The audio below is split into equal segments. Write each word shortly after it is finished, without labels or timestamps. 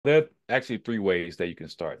there are actually three ways that you can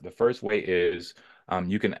start. The first way is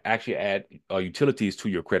you can actually add utilities to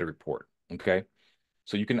your credit report. Okay.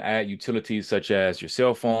 So you can add utilities such as your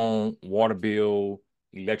cell phone, water bill,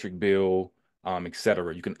 electric bill,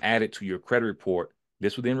 etc. You can add it to your credit report.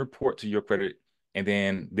 This will then report to your credit, and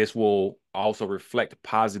then this will also reflect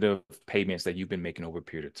positive payments that you've been making over a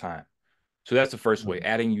period of time. So that's the first way, Mm.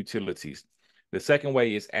 adding utilities. The second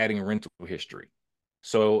way is adding rental history.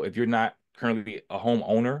 So if you're not currently a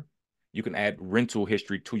homeowner, you can add rental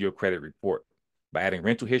history to your credit report. By adding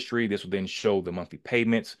rental history, this will then show the monthly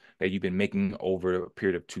payments that you've been making over a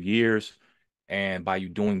period of 2 years. And by you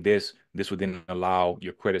doing this, this will then allow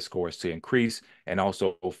your credit scores to increase and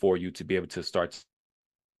also for you to be able to start.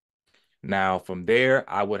 Now, from there,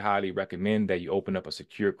 I would highly recommend that you open up a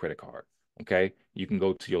secure credit card. Okay. You can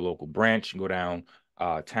go to your local branch, go down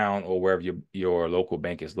town or wherever your local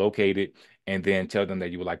bank is located, and then tell them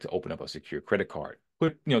that you would like to open up a secure credit card.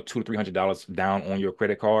 Put, $200 to $300 down on your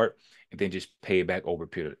credit card and then just pay it back over a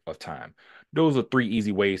period of time. Those are three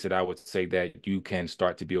easy ways that I would say that you can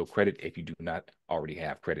start to build credit if you do not already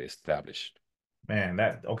have credit established. Man,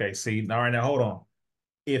 that okay. See, all right, now hold on.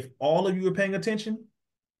 If all of you are paying attention,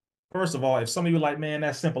 first of all, if some of you are like, man,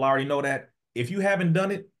 that's simple, I already know that. If you haven't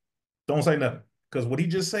done it, don't say nothing. Because what he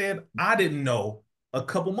just said, I didn't know a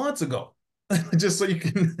couple months ago. Just so you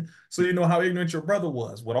can so you know how ignorant your brother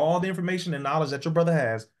was. With all the information and knowledge that your brother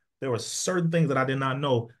has, there were certain things that I did not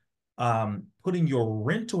know. Putting your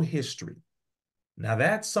rental history. Now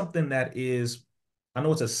that's something that is, I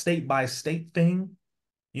know it's a state by state thing.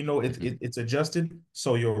 Mhm. It's adjusted.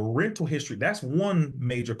 So your rental history, that's one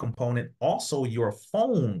major component. Also, your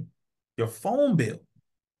phone bill,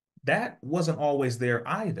 that wasn't always there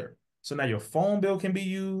either. So now your phone bill can be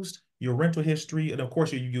used, your rental history, and of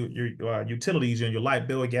course your utilities and your light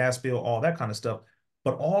bill, gas bill, all that kind of stuff.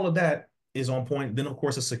 But all of that is on point. Then of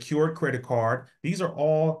course a secured credit card. These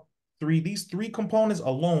three components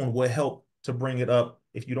alone will help to bring it up.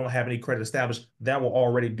 If you don't have any credit established, that will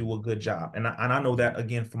already do a good job. And I know that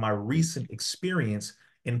again from my recent experience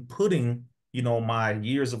in putting, my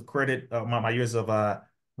years of credit, my years of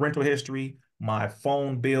rental history, my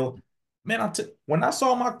phone bill. Man, when I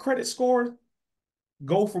saw my credit score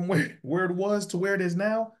go from where it was to where it is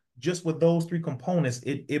now, just with those three components,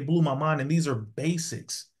 it blew my mind. And these are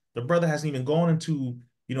basics. The brother hasn't even gone into,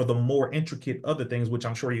 the more intricate other things, which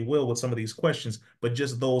I'm sure he will with some of these questions, but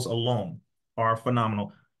just those alone are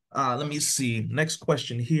phenomenal. Let me see. Next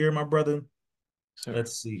question here, my brother. Sir.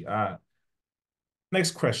 Let's see.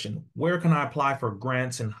 Next question. Where can I apply for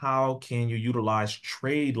grants and how can you utilize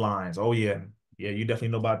trade lines? Oh yeah. Yeah, you definitely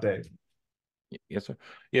know about that. Yes, sir.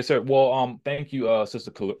 Yes, sir. Well, thank you,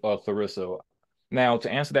 Sister Clarissa. Now, to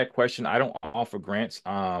answer that question, I don't offer grants.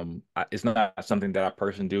 It's not something that I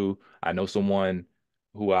personally do. I know someone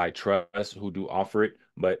who I trust who do offer it,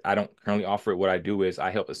 but I don't currently offer it. What I do is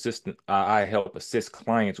I help assist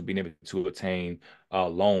clients with being able to attain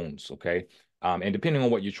loans. Okay, and depending on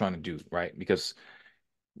what you're trying to do, right? Because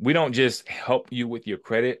we don't just help you with your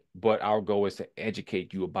credit, but our goal is to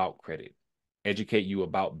educate you about credit, educate you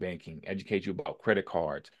about banking, educate you about credit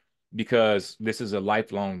cards, because this is a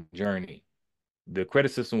lifelong journey. The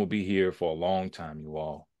credit system will be here for a long time, you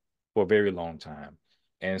all, for a very long time.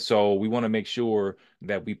 And so we want to make sure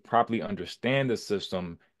that we properly understand the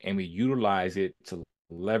system and we utilize it to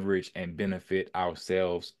leverage and benefit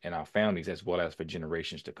ourselves and our families as well as for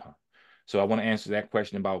generations to come. So I want to answer that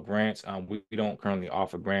question about grants. We don't currently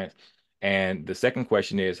offer grants. And the second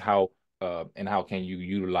question is how can you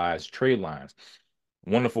utilize trade lines?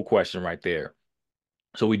 Wonderful question right there.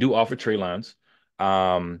 So we do offer trade lines.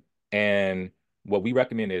 And what we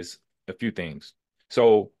recommend is a few things.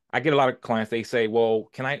 So I get a lot of clients, they say, well,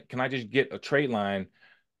 can I just get a trade line?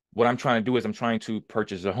 What I'm trying to do is I'm trying to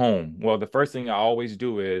purchase a home. Well, the first thing I always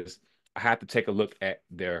do is I have to take a look at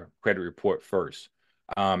their credit report first.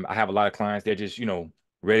 I have a lot of clients, they're just,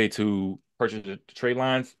 ready to purchase the trade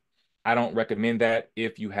lines. I don't recommend that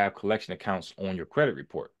if you have collection accounts on your credit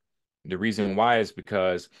report. The reason why is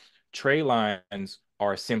because trade lines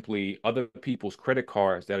are simply other people's credit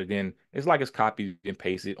cards that are then, it's copied and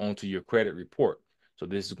pasted onto your credit report. So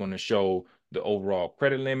this is going to show the overall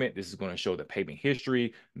credit limit. This is going to show the payment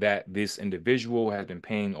history that this individual has been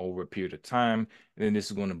paying over a period of time. And then this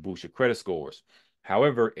is going to boost your credit scores.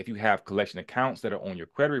 However, if you have collection accounts that are on your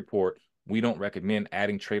credit report, we don't recommend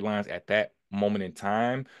adding trade lines at that moment in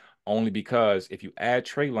time, only because if you add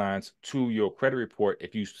trade lines to your credit report,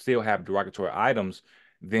 if you still have derogatory items,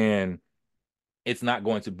 then it's not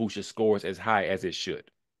going to boost your scores as high as it should.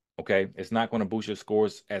 Okay, it's not going to boost your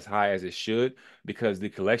scores as high as it should because the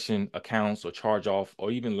collection accounts or charge off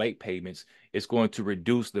or even late payments is going to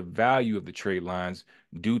reduce the value of the trade lines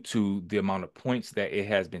due to the amount of points that it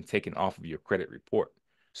has been taken off of your credit report.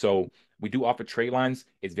 So we do offer trade lines.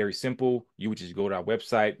 It's very simple. You would just go to our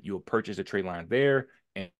website, you'll purchase a trade line there,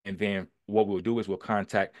 and then what we'll do is we'll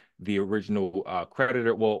contact the original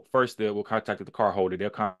creditor. Well, first we'll contact the cardholder. They'll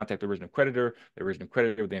contact the original creditor. The original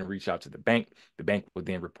creditor will then reach out to the bank. The bank will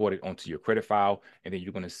then report it onto your credit file, and then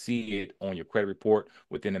you're going to see it on your credit report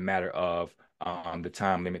within a matter of the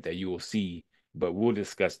time limit that you will see. But we'll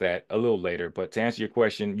discuss that a little later. But to answer your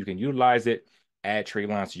question, you can utilize it, add trade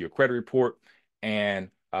lines to your credit report, and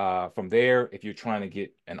from there, if you're trying to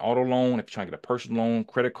get an auto loan, if you're trying to get a personal loan,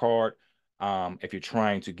 credit card, if you're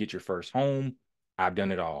trying to get your first home, I've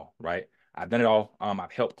done it all, right? I've done it all.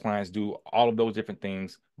 I've helped clients do all of those different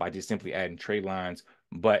things by just simply adding trade lines,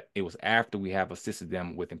 but it was after we have assisted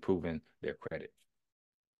them with improving their credit.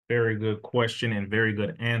 Very good question and very good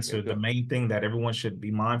Yes, answer. The sir. main thing that everyone should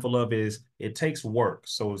be mindful of is it takes work.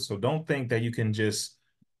 So don't think that you can just,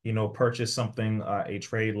 purchase something, a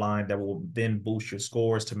trade line that will then boost your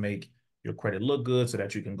scores to make your credit look good so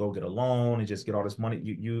that you can go get a loan and just get all this money.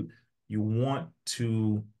 You want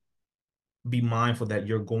to be mindful that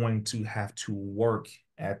you're going to have to work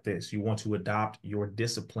at this. You want to adopt your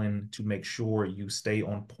discipline to make sure you stay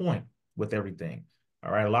on point with everything.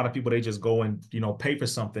 All right. A lot of people, they just go and, pay for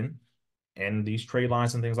something, and these trade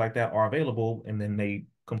lines and things like that are available, and then they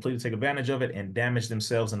completely take advantage of it and damage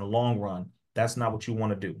themselves in the long run. That's not what you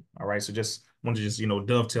want to do. All right. So just want to just,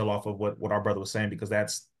 dovetail off of what our brother was saying, because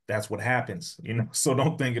that's what happens, So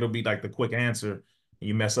don't think it'll be like the quick answer and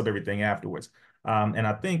you mess up everything afterwards. And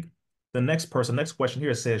I think next question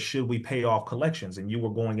here says, should we pay off collections? And you were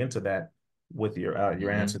going into that with your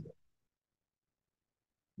Mhm. answer.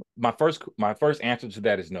 My first answer to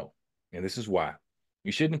that is no. And this is why.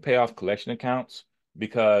 You shouldn't pay off collection accounts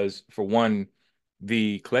because for one,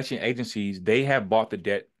 the collection agencies, they have bought the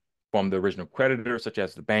debt from the original creditor, such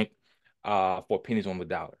as the bank, for pennies on the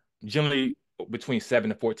dollar. Generally between 7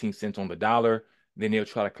 to 14 cents on the dollar. Then they'll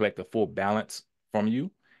try to collect the full balance from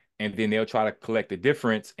you. And then they'll try to collect the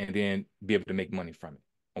difference and then be able to make money from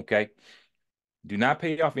it. Okay. Do not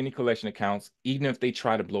pay off any collection accounts, even if they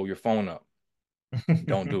try to blow your phone up.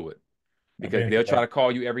 Don't do it I've because been they'll through try that. to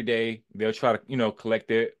call you every day. They'll try to, collect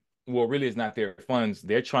their, well, really it's not their funds.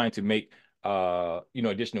 They're trying to make,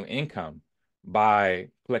 additional income by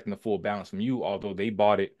collecting the full balance from you, although they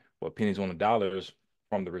bought it for pennies on the dollars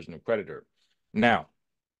from the original creditor. Now,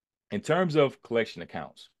 in terms of collection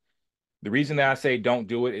accounts, the reason that I say don't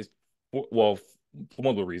do it is, well, for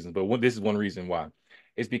multiple reasons, but this is one reason why.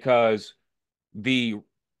 It's because the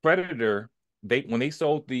creditor, when they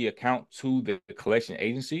sold the account to the collection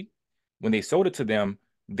agency, when they sold it to them,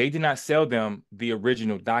 they did not sell them the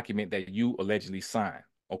original document that you allegedly signed.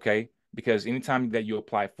 Okay, because anytime that you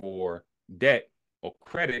apply for debt or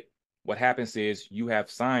credit, what happens is you have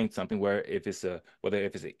signed something where if it's a whether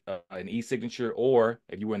if it's an e-signature or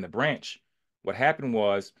if you were in the branch, what happened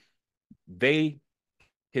was they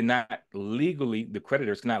cannot legally, the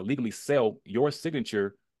creditors cannot legally sell your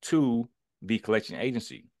signature to the collection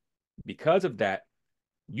agency. Because of that,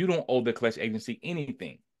 you don't owe the collection agency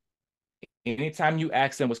anything. Anytime you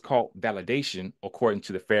ask them what's called validation, according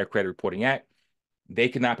to the Fair Credit Reporting Act, they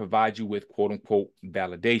cannot provide you with quote unquote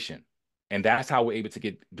validation. And that's how we're able to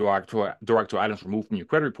get derogatory items removed from your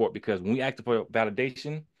credit report, because when we ask for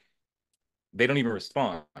validation, they don't even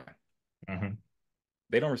respond. Mhm.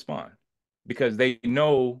 They don't respond because they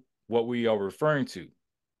know what we are referring to.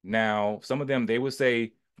 Now, some of them, they will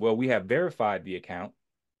say, well, we have verified the account.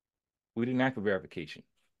 We didn't ask for verification.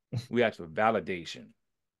 We asked for validation.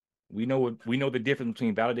 We know the difference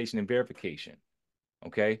between validation and verification.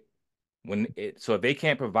 Okay. So if they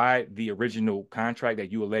can't provide the original contract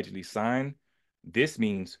that you allegedly signed, this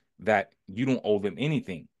means that you don't owe them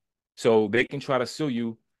anything. So they can try to sue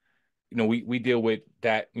you. We deal with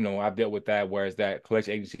that. I've dealt with that, whereas that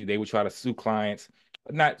collection agency, they would try to sue clients,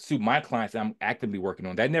 but not sue my clients that I'm actively working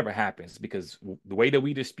on. That never happens because the way that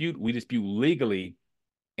we dispute legally,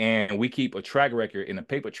 and we keep a track record and a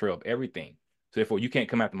paper trail of everything. So therefore, you can't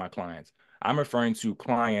come after my clients. I'm referring to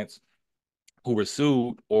clients who were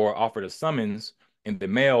sued or offered a summons in the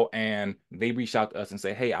mail, and they reached out to us and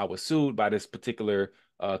say, "Hey, I was sued by this particular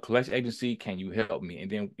collection agency. Can you help me?" And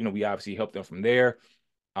then, we obviously help them from there.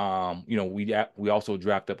 We also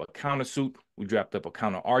draft up a countersuit. We draft up a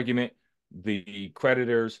counter argument. The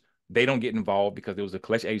creditors, they don't get involved because there was a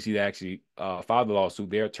collection agency that actually filed the lawsuit,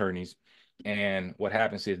 their attorneys. And what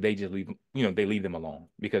happens is they just leave, they leave them alone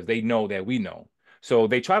because they know that we know. So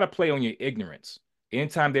they try to play on your ignorance.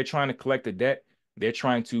 Anytime they're trying to collect the debt, they're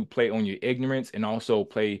trying to play on your ignorance and also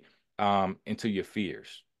play into your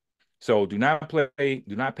fears. So do not pay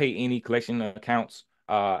any collection accounts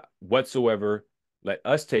whatsoever. Let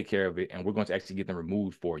us take care of it, and we're going to actually get them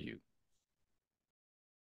removed for you.